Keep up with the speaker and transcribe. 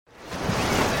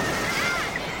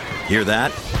Hear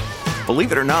that?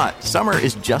 Believe it or not, summer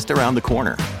is just around the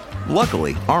corner.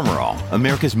 Luckily, Armor All,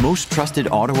 America's most trusted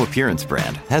auto appearance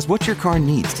brand, has what your car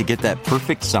needs to get that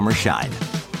perfect summer shine.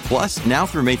 Plus, now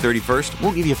through May 31st,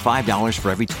 we'll give you $5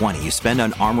 for every $20 you spend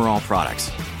on Armor All products.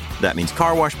 That means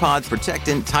car wash pods,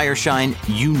 protectant, tire shine,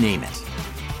 you name it.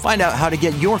 Find out how to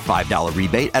get your $5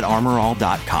 rebate at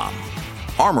armorall.com.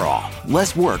 Armor All,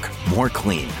 less work, more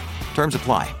clean. Terms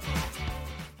apply.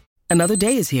 Another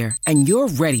day is here, and you're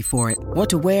ready for it. What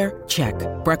to wear? Check.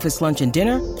 Breakfast, lunch, and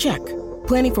dinner? Check.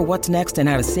 Planning for what's next and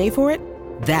how to save for it?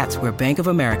 That's where Bank of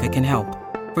America can help.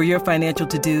 For your financial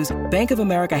to-dos, Bank of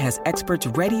America has experts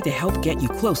ready to help get you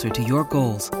closer to your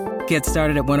goals. Get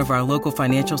started at one of our local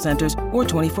financial centers or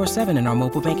 24/7 in our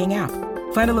mobile banking app.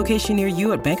 Find a location near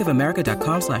you at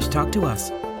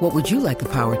bankofamerica.com/talktous. What would you like the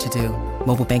power to do?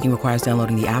 Mobile banking requires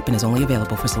downloading the app and is only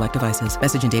available for select devices.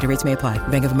 Message and data rates may apply.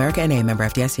 Bank of America N.A., member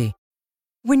FDIC.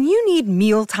 When you need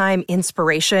mealtime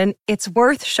inspiration, it's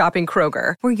worth shopping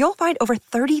Kroger, where you'll find over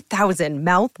 30,000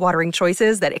 mouth-watering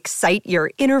choices that excite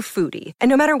your inner foodie. And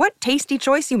no matter what tasty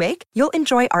choice you make, you'll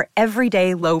enjoy our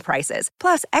everyday low prices,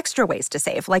 plus extra ways to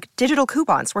save, like digital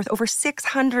coupons worth over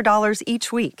 $600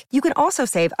 each week. You can also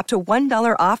save up to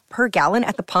 $1 off per gallon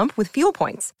at the pump with fuel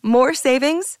points. More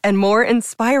savings and more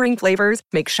inspiring flavors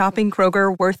make shopping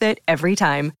Kroger worth it every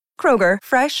time. Kroger,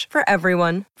 fresh for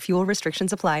everyone. Fuel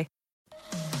restrictions apply.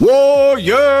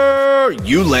 Warrior!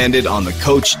 You landed on the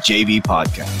Coach JV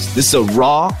podcast. This is a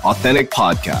raw, authentic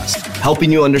podcast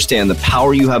helping you understand the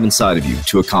power you have inside of you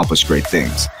to accomplish great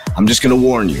things. I'm just going to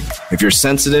warn you, if you're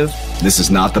sensitive, this is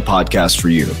not the podcast for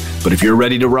you. But if you're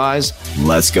ready to rise,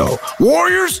 let's go.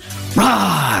 Warriors,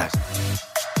 rise!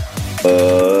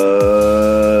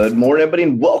 Good morning, everybody,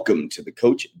 and welcome to the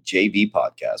Coach JV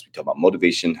podcast. We talk about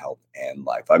motivation, health, and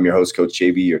life. I'm your host, Coach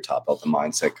JV, your top health and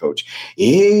mindset coach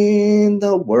in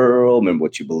the world. Remember,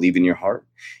 what you believe in your heart,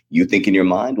 you think in your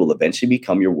mind, will eventually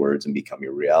become your words and become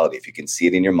your reality. If you can see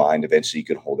it in your mind, eventually you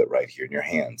can hold it right here in your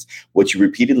hands. What you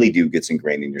repeatedly do gets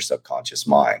ingrained in your subconscious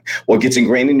mind. What gets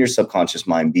ingrained in your subconscious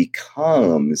mind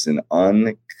becomes an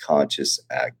unconscious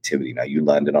activity. Now, you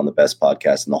landed on the best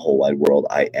podcast in the whole wide world.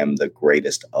 I am the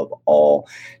greatest of all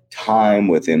time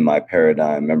within my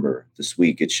paradigm. Remember, this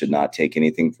week, it should not take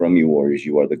anything from you, warriors.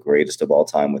 You are the greatest of all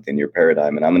time within your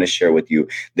paradigm. And I'm going to share with you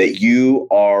that you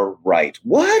are right.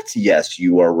 What? Yes,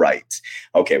 you are right.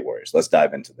 Okay, warriors, let's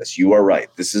dive into this. You are right.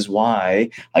 This is why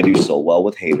I do so well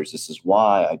with haters. This is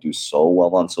why I do so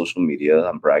well on social media.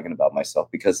 I'm bragging about myself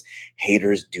because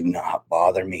haters do not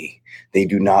bother me. They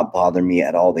do not bother me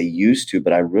at all. They used to,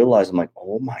 but I realized, I'm like,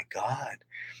 oh my God,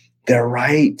 they're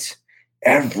right.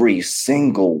 Every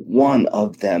single one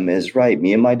of them is right.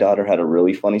 Me and my daughter had a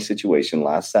really funny situation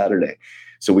last Saturday.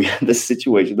 So we had this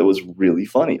situation that was really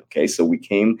funny. Okay, so we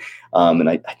came, and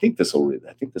I think this will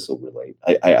relate.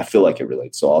 I feel like it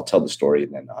relates. So I'll tell the story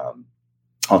and then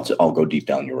I'll go deep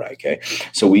down. You're right. Okay.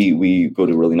 So we go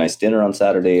to a really nice dinner on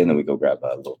Saturday, and then we go grab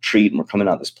a little treat, and we're coming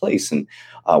out of this place, and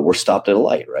we're stopped at a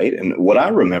light. Right. And what I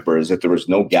remember is that there was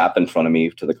no gap in front of me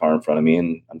to the car in front of me.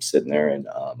 And I'm sitting there, and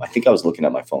I think I was looking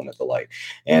at my phone at the light,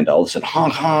 and all of a sudden,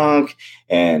 honk, honk.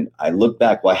 And I look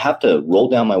back. Well, I have to roll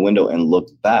down my window and look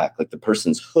back. Like the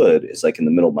person's hood is like in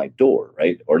the middle of my door.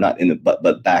 Right. Or not in the,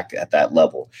 but back at that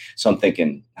level. So I'm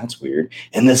thinking, that's weird.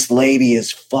 And this lady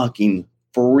is fucking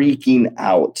freaking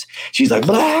out. She's like,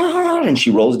 blah, and she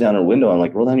rolls down her window. I'm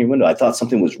like, roll down your window. I thought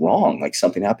something was wrong. Like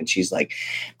something happened. She's like,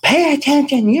 pay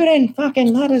attention. You didn't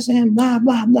fucking let us in, blah,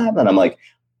 blah, blah. And I'm like,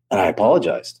 and I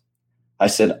apologized. I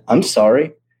said, I'm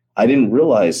sorry. I didn't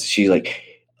realize. She's like,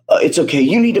 it's okay.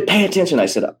 You need to pay attention. I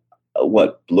said,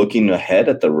 what, looking ahead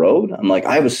at the road? I'm like,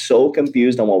 I was so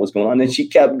confused on what was going on. And she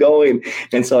kept going.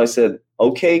 And so I said,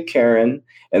 okay, Karen.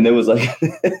 And there was like,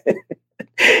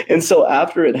 and so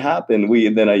after it happened,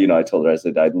 I told her, I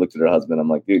said, I looked at her husband. I'm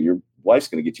like, dude, your wife's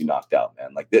going to get you knocked out,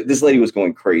 man. Like this lady was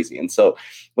going crazy. And so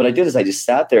what I did is I just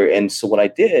sat there. And so what I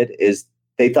did is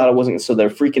they thought I wasn't. So they're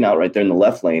freaking out right there in the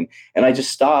left lane. And I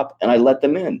just stopped and I let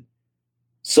them in.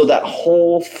 So that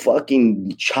whole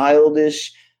fucking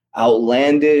childish,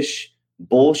 outlandish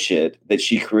bullshit that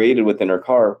she created within her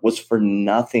car was for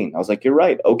nothing. I was like, you're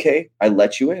right. Okay. I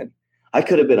let you in. I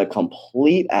could have been a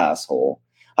complete asshole.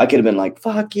 I could have been like,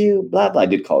 fuck you, blah, blah. I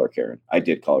did call her Karen.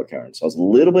 So I was a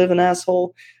little bit of an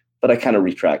asshole, but I kind of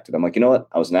retracted. I'm like, you know what?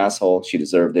 I was an asshole. She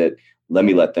deserved it. Let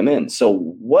me let them in. So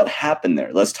what happened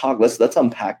there? Let's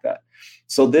unpack that.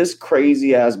 So this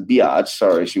crazy ass biatch,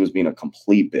 sorry, she was being a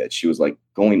complete bitch. She was like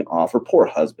going off. Her poor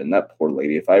husband, that poor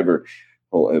lady. If I ever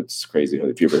Oh, it's crazy.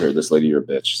 If you ever heard this lady, you're a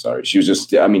bitch. Sorry. She was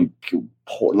just, I mean,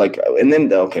 poor, like, and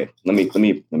then, okay, let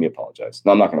me apologize.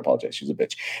 No, I'm not going to apologize. She's a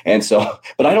bitch. And so,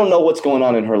 but I don't know what's going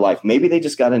on in her life. Maybe they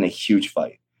just got in a huge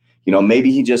fight. You know, maybe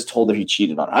he just told her he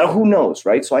cheated on her. Who knows,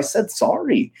 right? So I said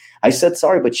sorry,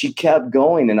 but she kept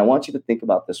going. And I want you to think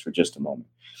about this for just a moment.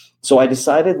 So I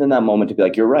decided in that moment to be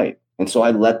like, you're right. And so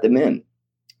I let them in.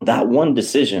 That one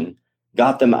decision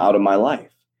got them out of my life.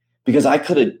 Because I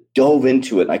could have dove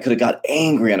into it. And I could have got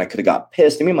angry and I could have got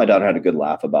pissed. And me and my daughter had a good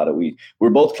laugh about it. We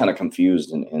were both kind of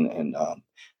confused and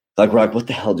like, we're like, what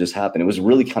the hell just happened? It was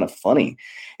really kind of funny.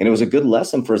 And it was a good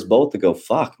lesson for us both to go,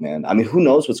 fuck, man. I mean, who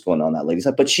knows what's going on in that lady's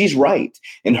life? But she's right.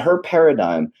 In her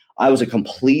paradigm, I was a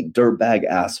complete dirtbag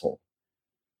asshole,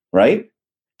 right?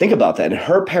 Think about that. In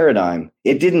her paradigm,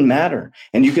 it didn't matter.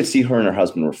 And you could see her and her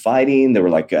husband were fighting. They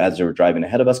were like, as they were driving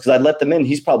ahead of us, because I let them in.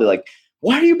 He's probably like,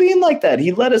 why are you being like that?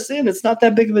 He let us in. It's not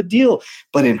that big of a deal.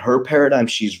 But in her paradigm,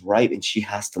 she's right. And she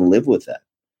has to live with that.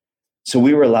 So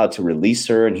we were allowed to release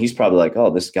her. And he's probably like,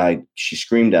 oh, this guy, she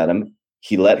screamed at him.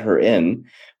 He let her in.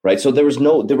 Right. So there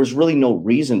was really no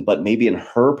reason. But maybe in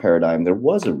her paradigm, there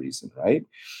was a reason. Right.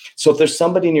 So if there's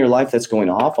somebody in your life that's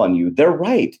going off on you, they're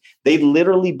right. They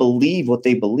literally believe what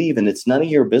they believe. And it's none of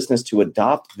your business to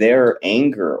adopt their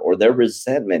anger or their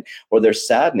resentment or their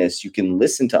sadness. You can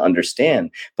listen to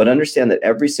understand, but understand that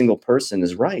every single person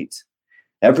is right.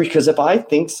 Because if I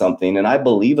think something and I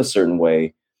believe a certain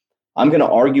way, I'm going to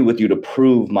argue with you to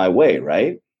prove my way,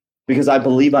 right? Because I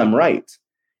believe I'm right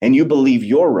and you believe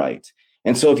you're right.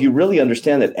 And so if you really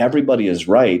understand that everybody is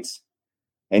right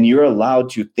and you're allowed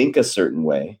to think a certain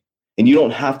way, and you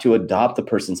don't have to adopt the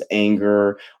person's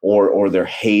anger or their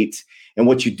hate. And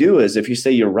what you do is if you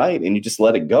say you're right and you just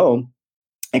let it go,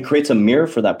 it creates a mirror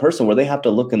for that person where they have to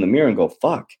look in the mirror and go,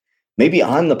 fuck, maybe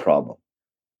I'm the problem.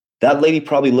 That lady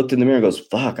probably looked in the mirror and goes,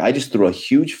 fuck, I just threw a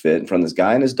huge fit in front of this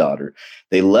guy and his daughter.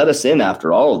 They let us in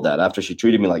after all of that, after she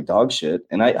treated me like dog shit.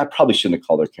 And I probably shouldn't have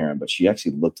called her Karen, but she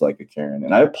actually looked like a Karen.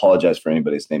 And I apologize for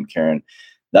anybody's named Karen.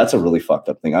 That's a really fucked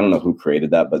up thing. I don't know who created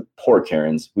that, but poor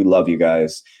Karens. We love you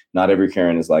guys. Not every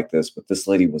Karen is like this, but this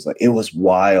lady was like, it was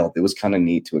wild. It was kind of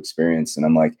neat to experience. And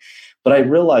I'm like, but I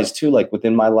realized too, like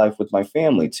within my life with my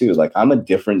family too, like I'm a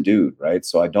different dude, right?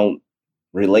 So I don't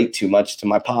relate too much to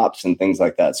my pops and things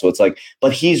like that. So it's like,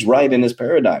 but he's right in his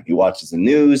paradigm. He watches the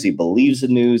news. He believes the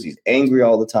news. He's angry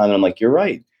all the time. And I'm like, you're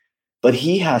right. But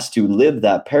he has to live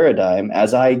that paradigm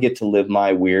as I get to live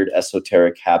my weird,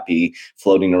 esoteric, happy,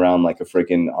 floating around like a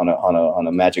freaking on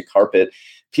a magic carpet.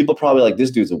 People probably like, this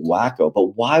dude's a wacko.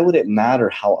 But why would it matter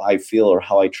how I feel or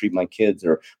how I treat my kids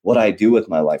or what I do with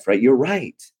my life, right? You're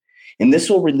right. And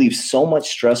this will relieve so much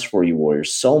stress for you,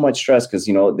 warriors, so much stress. Because,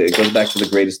 you know, it goes back to the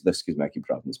greatest, excuse me, I keep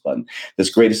dropping this button,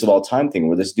 this greatest of all time thing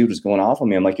where this dude was going off on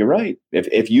me. I'm like, you're right.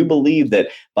 If you believe that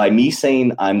by me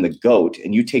saying I'm the goat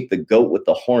and you take the goat with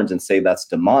the horns and say that's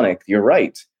demonic, you're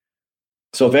right.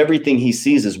 So if everything he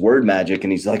sees is word magic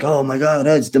and he's like, oh my God,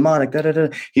 it's demonic,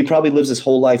 he probably lives his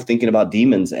whole life thinking about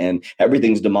demons and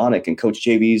everything's demonic and Coach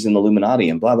JV's in the Illuminati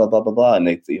and blah, blah, blah, blah, blah.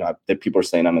 And people are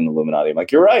saying I'm in the Illuminati. I'm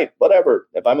like, you're right, whatever.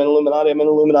 If I'm in Illuminati, I'm in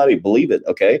Illuminati. Believe it,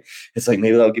 okay? It's like,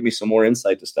 maybe that'll give me some more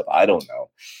insight to stuff. I don't know.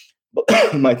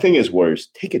 But my thing is, warriors,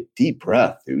 take a deep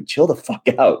breath, dude. Chill the fuck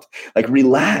out. Like,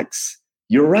 relax.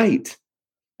 You're right.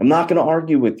 I'm not going to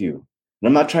argue with you. And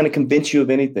I'm not trying to convince you of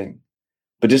anything.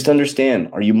 But just understand,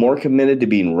 are you more committed to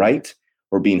being right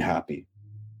or being happy?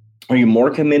 Are you more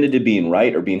committed to being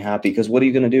right or being happy? Because what are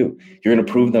you going to do? You're going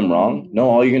to prove them wrong? No,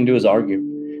 all you're going to do is argue.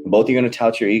 Both are going to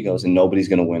tout your egos and nobody's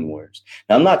going to win wars.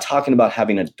 Now, I'm not talking about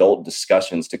having adult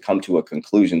discussions to come to a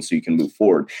conclusion so you can move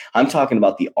forward. I'm talking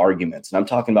about the arguments and I'm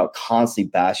talking about constantly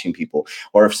bashing people.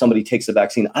 Or if somebody takes the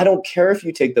vaccine, I don't care if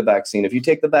you take the vaccine. If you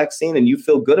take the vaccine and you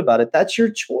feel good about it, that's your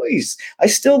choice. I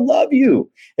still love you.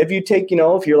 If you take,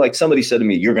 if you're like, somebody said to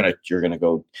me, you're going to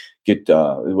go get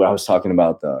what I was talking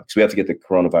about, because we have to get the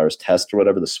coronavirus test or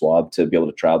whatever, the swab to be able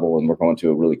to travel. And we're going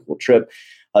to a really cool trip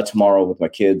tomorrow with my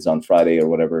kids on Friday or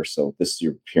whatever. So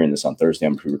you're hearing this on Thursday.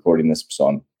 I'm pre-recording this. So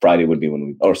on Friday would be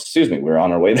we're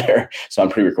on our way there. So I'm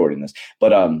pre-recording this.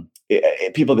 But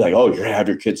people be like, oh, you're going to have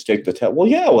your kids take the test. Well,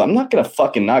 yeah, I'm not going to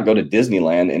fucking not go to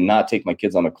Disneyland and not take my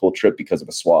kids on a cool trip because of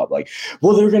a swab. Like,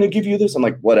 well, they're going to give you this. I'm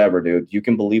like, whatever, dude. You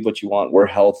can believe what you want. We're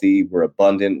healthy. We're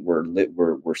abundant. We're lit.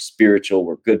 We're spiritual.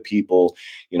 We're good people.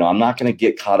 I'm not going to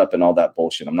get caught up in all that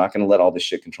bullshit. I'm not going to let all this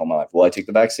shit control my life. Will I take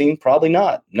the vaccine? Probably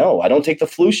not. No, I don't take the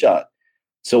flu shot.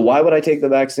 So why would I take the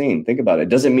vaccine? Think about it. It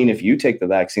doesn't mean if you take the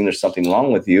vaccine, there's something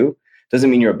wrong with you. It doesn't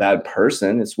mean you're a bad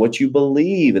person. It's what you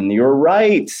believe. And you're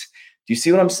right. Do you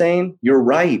see what I'm saying? You're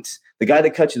right. The guy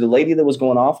that cut you, the lady that was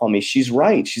going off on me, she's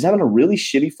right. She's having a really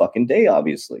shitty fucking day,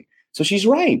 obviously. So she's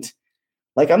right.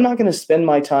 Like, I'm not going to spend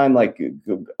my time like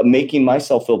making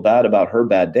myself feel bad about her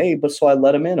bad day. But so I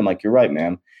let him in. I'm like, you're right,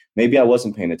 man. Maybe I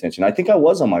wasn't paying attention. I think I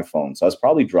was on my phone. So I was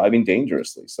probably driving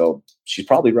dangerously. So she's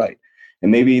probably right.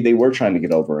 And maybe they were trying to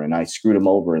get over and I screwed him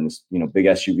over in this, big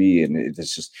SUV. And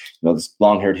it's just, this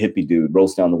long haired hippie dude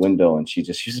rolls down the window and she's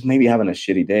just maybe having a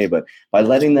shitty day. But by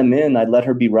letting them in, I'd let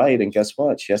her be right. And guess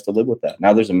what? She has to live with that.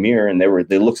 Now there's a mirror and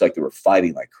they looks like they were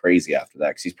fighting like crazy after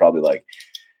that. Cause he's probably like,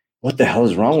 what the hell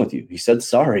is wrong with you? He said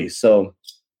sorry. So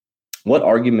what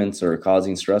arguments are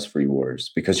causing stress for you,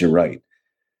 Warriors? Because you're right.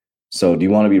 So do you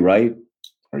want to be right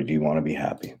or do you want to be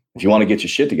happy? If you want to get your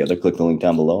shit together, click the link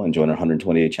down below and join our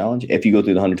 128 challenge. If you go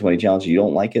through the 120 challenge, you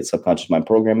don't like it, subconscious mind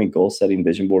programming, goal setting,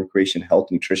 vision board creation,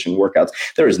 health, nutrition, workouts,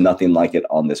 there is nothing like it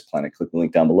on this planet. Click the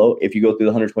link down below. If you go through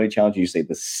the 120 challenge and you say,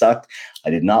 this sucked, I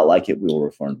did not like it, we will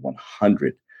refund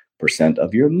 100%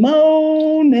 of your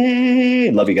money.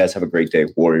 Love you guys. Have a great day.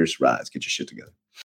 Warriors rise. Get your shit together.